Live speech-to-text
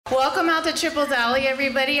Welcome out to Triple Alley,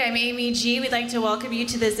 everybody. I'm Amy G. We'd like to welcome you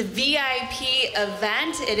to this VIP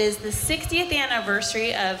event. It is the 60th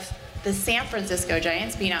anniversary of the San Francisco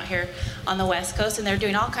Giants being out here on the West Coast, and they're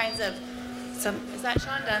doing all kinds of is that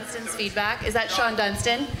Shawon Dunston's feedback? Is that Shawon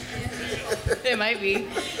Dunston? It might be.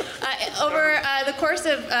 Over the course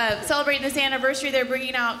of celebrating this anniversary, they're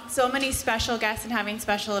bringing out so many special guests and having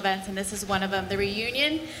special events, and this is one of them, the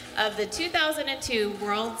reunion of the 2002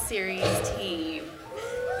 World Series team.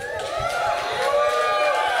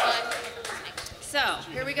 So,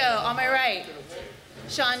 here we go. On my right,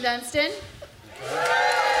 Shawon Dunston,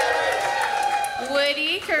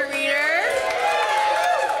 Kirk Rueter,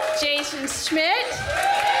 Jason Schmidt,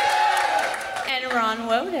 and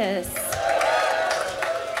Wotus.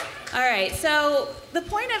 All right, so the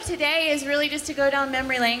point of today is really just to go down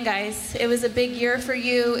memory lane, guys. It was a big year for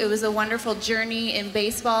you. It was a wonderful journey in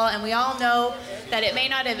baseball, and we all know that it may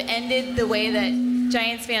not have ended the way that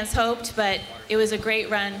Giants fans hoped, but it was a great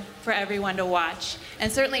run for everyone to watch, and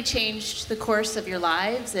certainly changed the course of your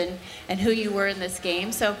lives and who you were in this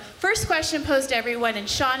game. So first question posed to everyone, and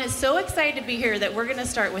Shawon is so excited to be here that we're gonna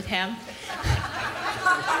start with him.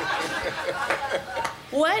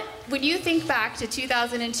 When you think back to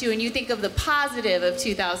 2002 and you think of the positive of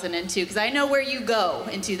 2002, because I know where you go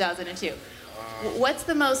in 2002, what's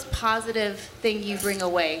the most positive thing you bring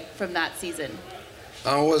away from that season?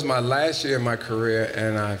 It was my last year of my career,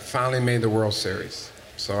 and I finally made the World Series.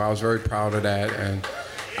 So I was very proud of that, and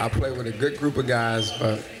I played with a good group of guys,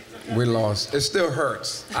 but we lost. It still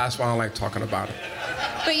hurts. That's why I don't like talking about it.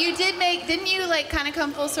 But you didn't you like kind of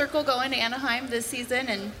come full circle going to Anaheim this season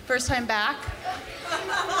and first time back?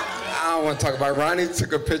 I don't want to talk about it. Ronnie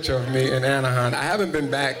took a picture of me in Anaheim. I haven't been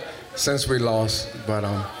back since we lost, but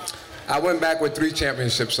I went back with 3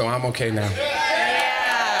 championships, so I'm okay now.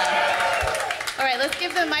 All right, let's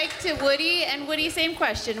give the mic to Woody. And Woody, same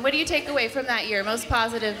question. What do you take away from that year? Most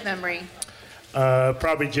positive memory?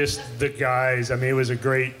 Probably just the guys. I mean, it was a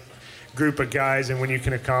great group of guys, and when you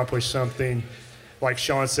can accomplish something, like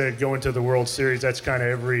Shawon said, going to the World Series, that's kind of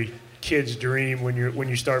every kid's dream when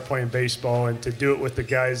you start playing baseball, and to do it with the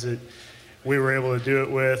guys that we were able to do it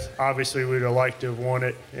with. Obviously, we'd have liked to have won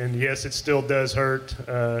it, and yes, it still does hurt,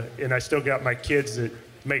 and I still got my kids that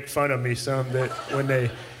make fun of me some that when they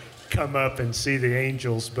come up and see the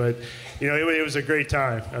Angels, but you know, it was a great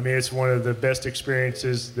time. I mean, it's one of the best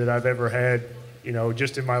experiences that I've ever had, you know,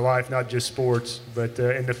 just in my life, not just sports, but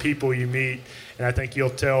and the people you meet. And I think you'll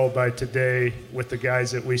tell by today with the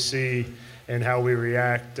guys that we see and how we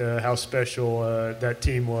react, how special that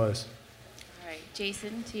team was. All right,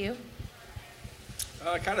 Jason, to you.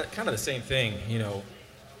 Kind of the same thing. You know,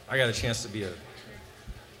 I got a chance to be a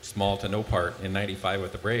small to no part in '95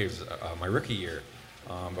 with the Braves, my rookie year.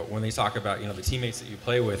 But when they talk about, you know, the teammates that you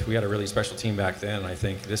play with, we had a really special team back then, and I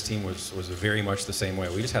think this team was very much the same way.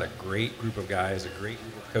 We just had a great group of guys, a great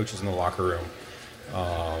group of coaches in the locker room.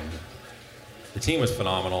 The team was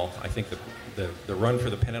phenomenal. I think the run for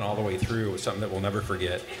the pennant all the way through was something that we'll never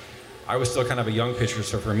forget. I was still kind of a young pitcher,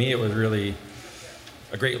 so for me it was really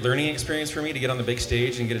a great learning experience for me to get on the big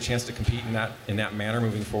stage and get a chance to compete in that manner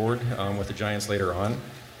moving forward with the Giants later on.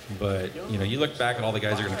 But you know, you look back at all the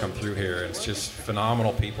guys that are going to come through here, and it's just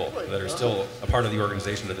phenomenal people that are still a part of the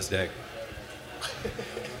organization to this day.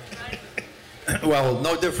 Well,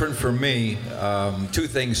 no different for me. 2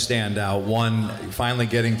 things stand out. One, finally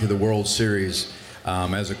getting to the World Series.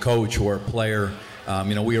 As a coach or a player,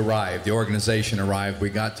 you know, we arrived. The organization arrived. We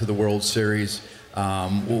got to the World Series.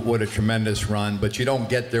 What a tremendous run. But you don't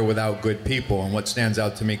get there without good people. And what stands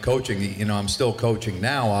out to me coaching, you know, I'm still coaching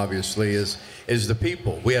now, obviously, is the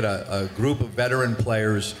people. We had a group of veteran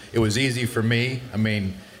players. It was easy for me. I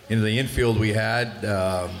mean, in the infield we had,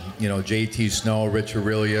 you know, J.T. Snow, Rich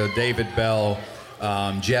Aurelia, David Bell,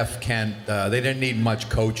 Jeff Kent. They didn't need much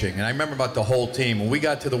coaching. And I remember about the whole team. When we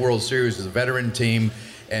got to the World Series as a veteran team,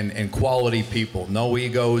 and quality people, no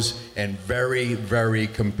egos, and very, very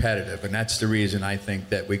competitive. And that's the reason I think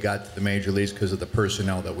that we got to the major leagues, because of the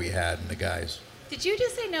personnel that we had and the guys. Did you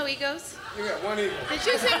just say no egos? You got 1 ego. Did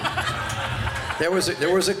you say?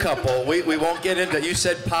 There was a couple. We won't get into. You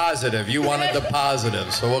said positive. You wanted the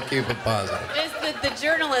positive, so we'll keep it positive. The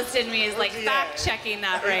journalist in me is like fact checking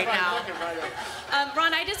that right now.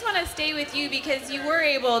 Ron, I just want to stay with you because you were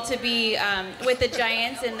able to be with the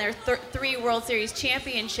Giants in their 3 World Series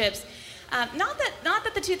championships. Not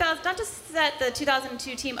to set the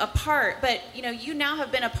 2002 team apart, but you know, you now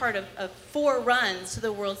have been a part of 4 runs to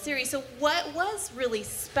the World Series. So what was really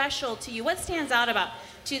special to you? What stands out about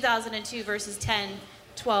 2002 versus 10,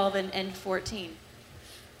 12, and 14?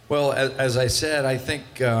 Well, as I said, I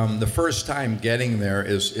think the first time getting there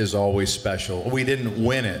is always special. We didn't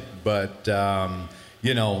win it, but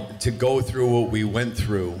you know, to go through what we went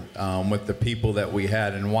through with the people that we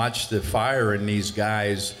had and watch the fire in these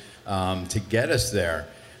guys to get us there.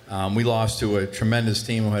 We lost to a tremendous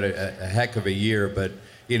team who had a heck of a year, but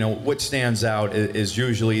you know, what stands out is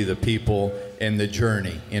usually the people and the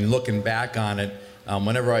journey. And looking back on it,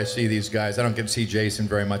 whenever I see these guys, I don't get to see Jason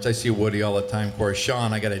very much. I see Woody all the time. Of course,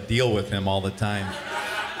 Shawon, I got to deal with him all the time.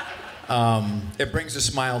 It brings a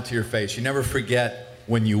smile to your face. You never forget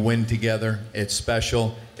when you win together. It's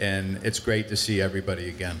special, and it's great to see everybody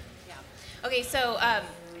again. Yeah. Okay, so I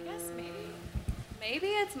guess maybe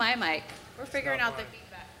it's my mic. We're figuring out the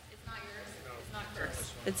feedback. It's not yours. It's not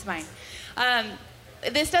Kirk's. It's mine.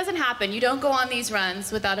 This doesn't happen. You don't go on these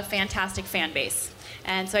runs without a fantastic fan base.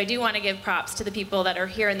 And so I do want to give props to the people that are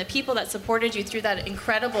here and the people that supported you through that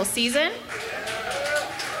incredible season.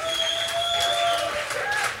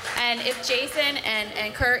 And if Jason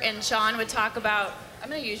and Kurt and Shawon would talk about, I'm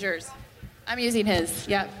going to use yours. I'm using his.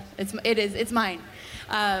 Yep, it's mine.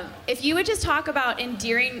 If you would just talk about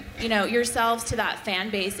endearing, you know, yourselves to that fan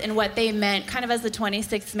base and what they meant, kind of as the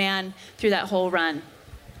 26th man through that whole run.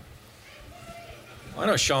 I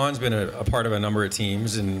know Shawon's been a part of a number of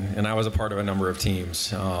teams, and I was a part of a number of teams.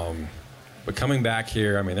 But coming back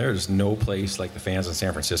here, I mean, there's no place like the fans in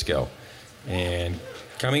San Francisco. And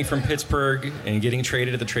coming from Pittsburgh and getting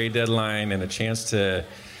traded at the trade deadline and a chance to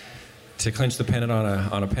clinch the pennant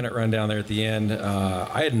on a pennant run down there at the end,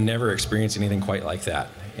 I had never experienced anything quite like that.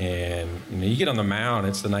 And you know, you get on the mound,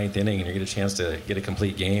 it's the ninth inning, and you get a chance to get a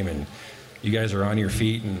complete game, and you guys are on your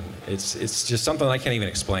feet, and it's just something I can't even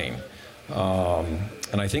explain.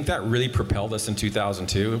 And I think that really propelled us in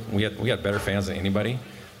 2002. We had better fans than anybody,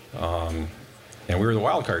 and we were the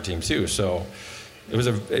wild card team too. So it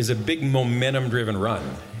was a big momentum-driven run,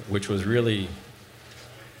 which was really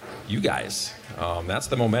you guys. That's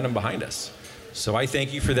the momentum behind us. So I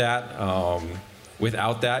thank you for that.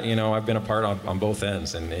 Without that, you know, I've been a part on both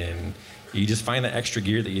ends, and you just find the extra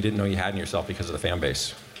gear that you didn't know you had in yourself because of the fan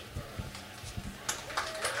base.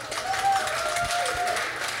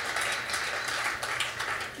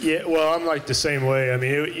 Yeah, well, I'm like the same way. I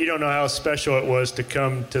mean, you don't know how special it was to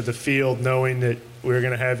come to the field knowing that we were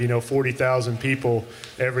going to have, you know, 40,000 people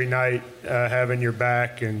every night having your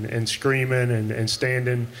back and screaming and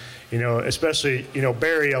standing, you know, especially, you know,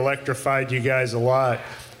 Barry electrified you guys a lot.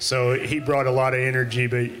 So he brought a lot of energy,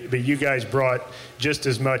 but you guys brought just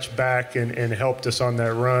as much back and helped us on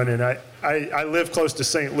that run. And I live close to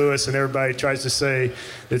St. Louis, and everybody tries to say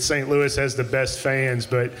that St. Louis has the best fans,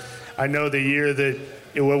 but I know the year that,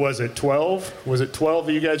 what was it, 12? Was it 12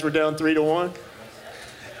 that you guys were down 3-1?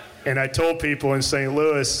 And I told people in St.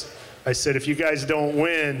 Louis, I said, if you guys don't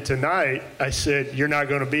win tonight, I said, you're not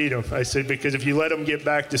going to beat them. I said, because if you let them get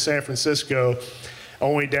back to San Francisco,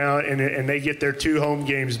 only down, and they get their 2 home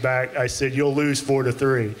games back, I said, you'll lose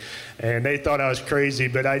 4-3. And they thought I was crazy,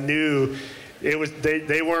 but I knew it was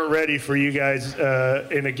they weren't ready for you guys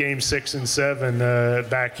in a game 6 and 7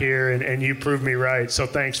 back here, and you proved me right. So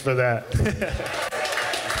thanks for that.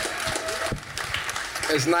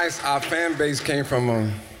 It's nice. Our fan base came from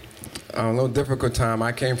a little difficult time.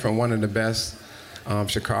 I came from one of the best,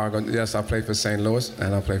 Chicago. Yes, I played for St. Louis,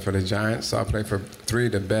 and I played for the Giants, so I played for 3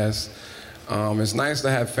 of the best. It's nice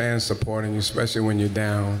to have fans supporting you, especially when you're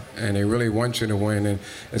down, and they really want you to win. And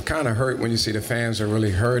it's kind of hurt when you see the fans are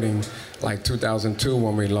really hurting, like 2002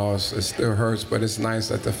 when we lost. It still hurts, but it's nice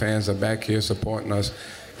that the fans are back here supporting us.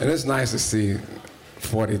 And it's nice to see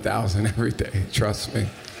 40,000 every day, trust me.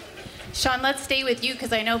 Shawon, let's stay with you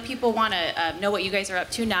because I know people want to know what you guys are up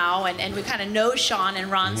to now, and we kind of know Shawon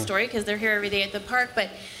and Ron's story because they're here every day at the park. But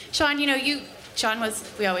Shawon, you know, Shawon was,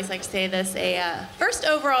 we always like to say this, a first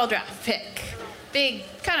overall draft pick. Big,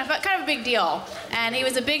 kind of a big deal. And he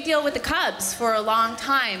was a big deal with the Cubs for a long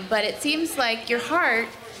time, but it seems like your heart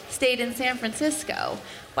stayed in San Francisco.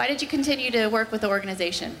 Why did you continue to work with the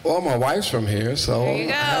organization? Well, my wife's from here, so there you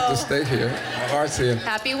go. I have to stay here. My heart's here.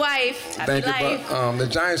 Happy wife, happy Thank life. you. But the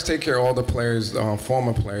Giants take care of all the players,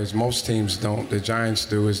 former players. Most teams don't. The Giants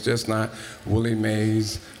do. It's just not Willie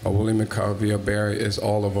Mays or Willie McCovey or Barry. It's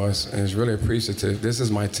all of us, and it's really appreciative. This is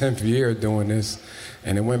my 10th year doing this,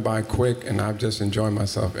 and it went by quick, and I've just enjoyed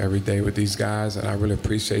myself every day with these guys, and I really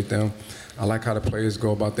appreciate them. I like how the players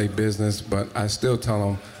go about their business, but I still tell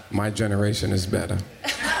them my generation is better.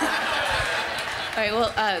 All right,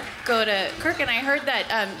 well, go to Kirk, and I heard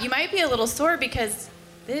that you might be a little sore because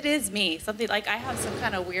it is me. Something like I have some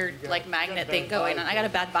kind of weird like magnet thing going on. I got a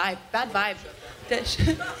bad vibe.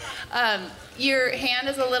 Your hand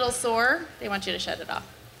is a little sore. They want you to shut it off.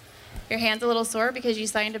 your hand's a little sore because you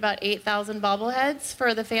signed about 8,000 bobbleheads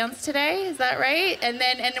for the fans today. Is that right? And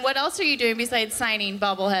what else are you doing besides signing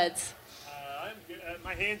bobbleheads?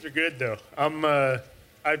 My hands are good though.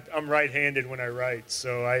 I'm right-handed when I write,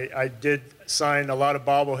 so I did sign a lot of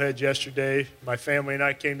bobbleheads yesterday. My family and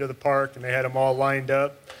I came to the park, and they had them all lined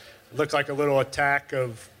up. It looked like a little attack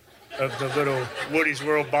of the little Woody's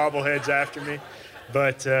World bobbleheads after me,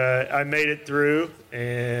 but I made it through,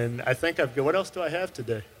 and I think I've got. What else do I have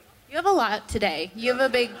today? You have a lot today. You have a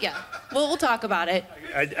big, yeah. We'll talk about it.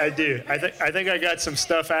 I do. I think I got some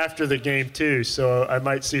stuff after the game too, so I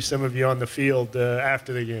might see some of you on the field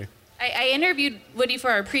after the game. I interviewed Woody for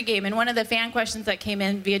our pregame, and one of the fan questions that came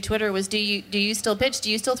in via Twitter was, do you still pitch? Do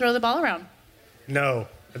you still throw the ball around? No.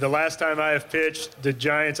 The last time I have pitched, the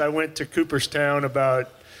Giants, I went to Cooperstown about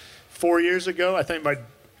 4 years ago. I think my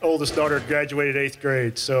oldest daughter graduated 8th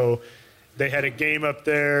grade, so they had a game up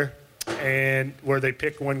there and where they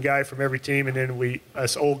pick one guy from every team, and then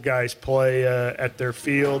us old guys play at their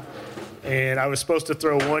field. And I was supposed to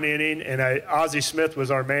throw 1 inning, and Ozzie Smith was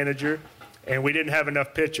our manager, and we didn't have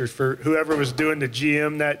enough pitchers. For whoever was doing the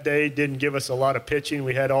GM that day didn't give us a lot of pitching.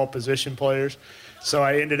 We had all position players. So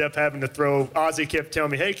I ended up having to throw. Ozzie kept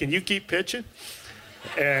telling me, hey, can you keep pitching?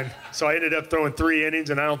 And so I ended up throwing 3 innings,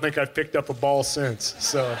 and I don't think I've picked up a ball since.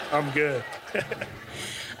 So I'm good.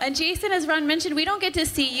 And Jason, as Ron mentioned, we don't get to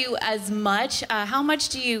see you as much. How much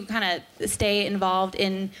do you kind of stay involved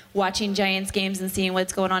in watching Giants games and seeing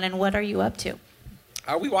what's going on, and what are you up to?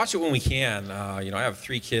 We watch it when we can. I have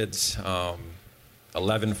 3 kids,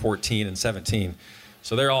 11, 14, and 17.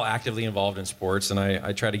 So they're all actively involved in sports, and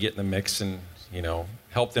I try to get in the mix and,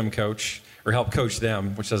 help them coach, or help coach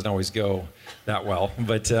them, which doesn't always go that well.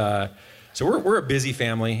 But so we're a busy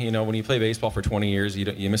family. When you play baseball for 20 years,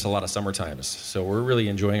 you miss a lot of summer times. So we're really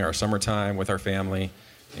enjoying our summertime with our family.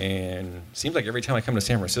 And it seems like every time I come to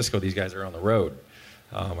San Francisco, these guys are on the road,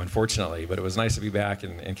 unfortunately. But it was nice to be back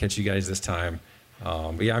and catch you guys this time.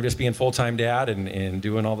 But yeah, I'm just being full-time dad and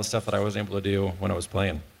doing all the stuff that I wasn't able to do when I was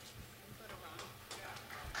playing.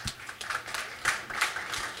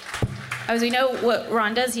 As we know, what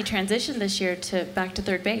Ron does, he transitioned this year back to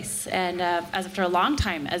third base, and as after a long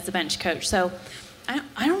time as the bench coach. So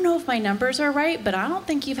I don't know if my numbers are right, but I don't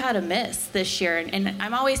think you've had a miss this year. And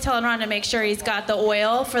I'm always telling Ron to make sure he's got the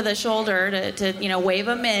oil for the shoulder to wave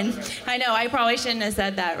him in. I know I probably shouldn't have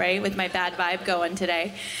said that, right, with my bad vibe going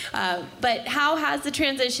today. But how has the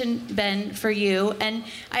transition been for you? And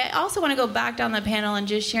I also want to go back down the panel and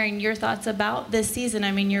just sharing your thoughts about this season.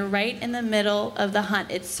 I mean, you're right in the middle of the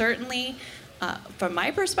hunt. It's certainly, from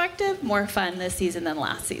my perspective, more fun this season than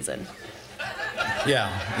last season.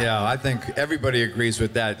 Yeah, I think everybody agrees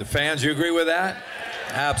with that. The fans, you agree with that?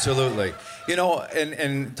 Absolutely.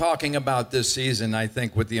 And talking about this season, I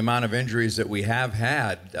think with the amount of injuries that we have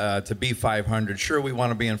had, to be 500, sure, we want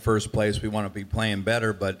to be in first place, we want to be playing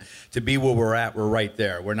better, but to be where we're at, we're right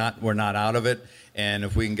there. We're not out of it. And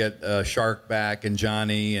if we can get Shark back and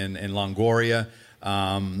Johnny and Longoria,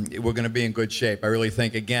 we're going to be in good shape. I really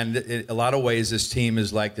think, again, in a lot of ways, this team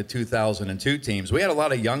is like the 2002 teams. We had a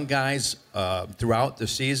lot of young guys throughout the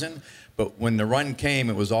season, but when the run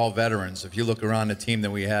came, it was all veterans. If you look around the team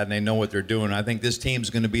that we had, and they know what they're doing, I think this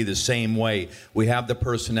team's going to be the same way. We have the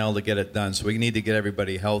personnel to get it done, so we need to get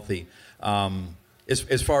everybody healthy.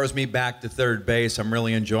 As far as me back to third base, I'm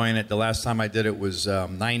really enjoying it. The last time I did it was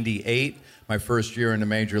 98, my first year in the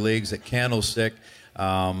major leagues at Candlestick.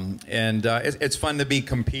 It's fun to be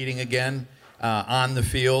competing again on the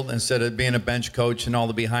field instead of being a bench coach and all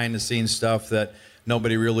the behind-the-scenes stuff that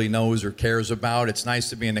nobody really knows or cares about. It's nice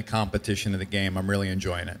to be in the competition of the game. I'm really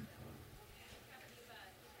enjoying it.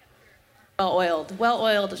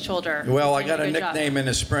 Well-oiled shoulder. Well, I got a nickname in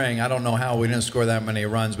the spring. I don't know how we didn't score that many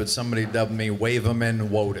runs, but somebody dubbed me Wave 'em in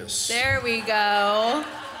Wotus. There we go.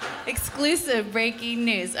 Exclusive breaking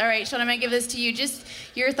news. All right, Shawon, I'm going to give this to you. Just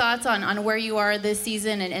your thoughts on where you are this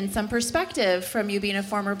season and some perspective from you being a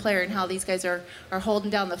former player and how these guys are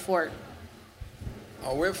holding down the fort.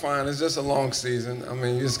 Oh, we're fine. It's just a long season. I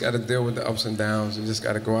mean, you just got to deal with the ups and downs. You just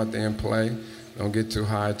got to go out there and play. Don't get too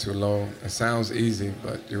high, too low. It sounds easy,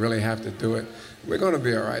 but you really have to do it. We're going to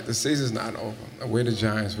be all right. The season's not over. We're the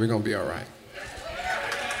Giants. We're going to be all right.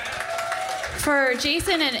 For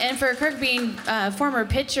Jason and for Kirk being former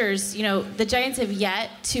pitchers, the Giants have yet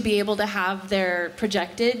to be able to have their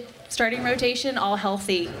projected starting rotation all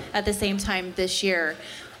healthy at the same time this year.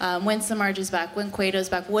 When Samardzich's back, when Cueto's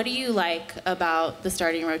back, what do you like about the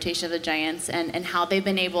starting rotation of the Giants and how the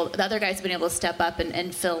other guys have been able to step up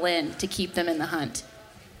and fill in to keep them in the hunt?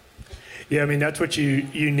 Yeah, I mean, that's what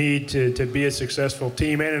you need to be a successful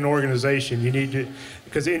team and an organization. You need to,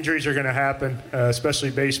 because injuries are going to happen,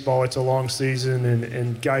 especially baseball. It's a long season,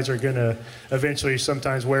 and guys are going to eventually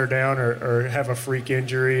sometimes wear down or have a freak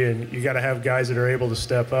injury, and you got to have guys that are able to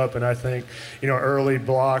step up. And I think, early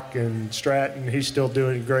Block and Stratton, he's still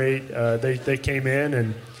doing great. They came in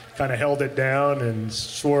and kind of held it down, and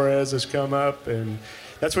Suarez has come up, and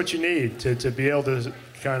that's what you need to be able to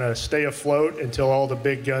kind of stay afloat until all the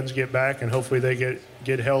big guns get back, and hopefully they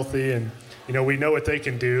get healthy. And we know what they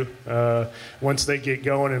can do once they get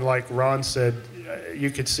going. And like Ron said,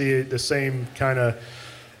 you could see the same kind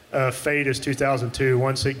of fate as 2002.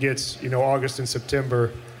 Once it gets August and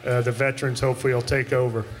September, the veterans hopefully will take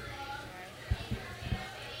over.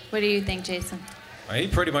 What do you think, Jason? He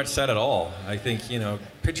pretty much said it all. I think,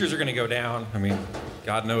 pitchers are going to go down. I mean,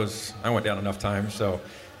 God knows I went down enough times. So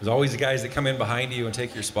there's always the guys that come in behind you and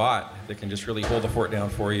take your spot that can just really hold the fort down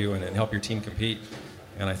for you and help your team compete.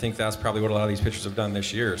 And I think that's probably what a lot of these pitchers have done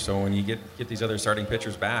this year. So when you get these other starting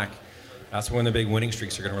pitchers back, that's when the big winning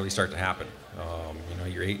streaks are going to really start to happen.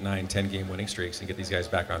 Your 8, 9, 10-game winning streaks, and get these guys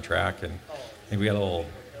back on track. And I think we had a little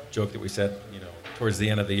joke that we said, towards the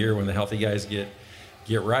end of the year when the healthy guys get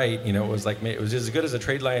right, it was as good as a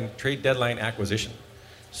trade deadline acquisition.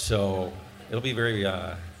 So it'll be very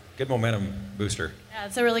good momentum booster. Yeah,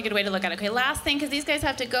 it's a really good way to look at it. Okay, last thing, because these guys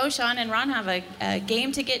have to go. Shawon and Ron have a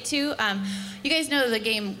game to get to. You guys know the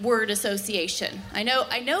game word association. I know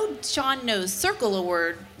Shawon knows circle a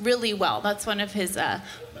word really well. That's one of his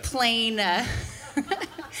plain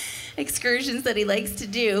excursions that he likes to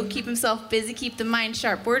do. Keep himself busy, keep the mind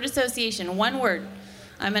sharp. Word association, one word.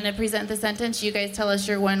 I'm going to present the sentence. You guys tell us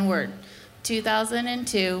your one word.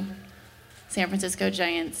 2002 San Francisco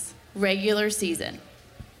Giants regular season.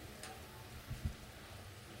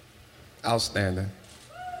 Outstanding.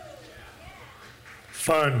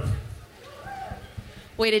 Fun.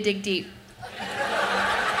 Way to dig deep.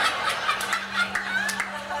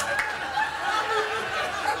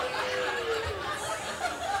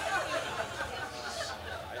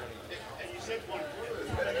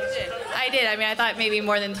 I did. I mean, I thought maybe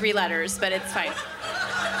more than 3 letters, but it's fine.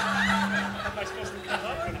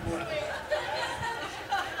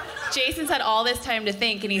 Jason's had all this time to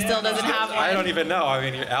think, and he still doesn't have one. I don't even know. I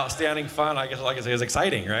mean, outstanding fun, I guess, like I say, is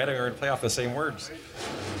exciting, right? I mean, we're going to play off the same words.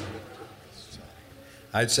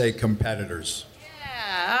 I'd say competitors.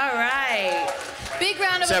 Yeah, all right. Big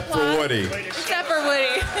round of Except applause. for Woody. Except for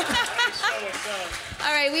Woody.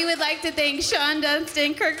 All right, we would like to thank Shawon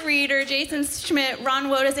Dunston, Kirk Rueter, Jason Schmidt, Ron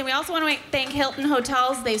Wotus, and we also want to thank Hilton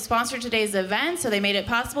Hotels. They've sponsored today's event, so they made it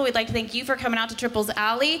possible. We'd like to thank you for coming out to Triples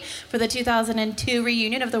Alley for the 2002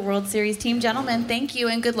 reunion of the World Series team. Gentlemen, thank you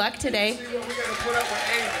and good luck today.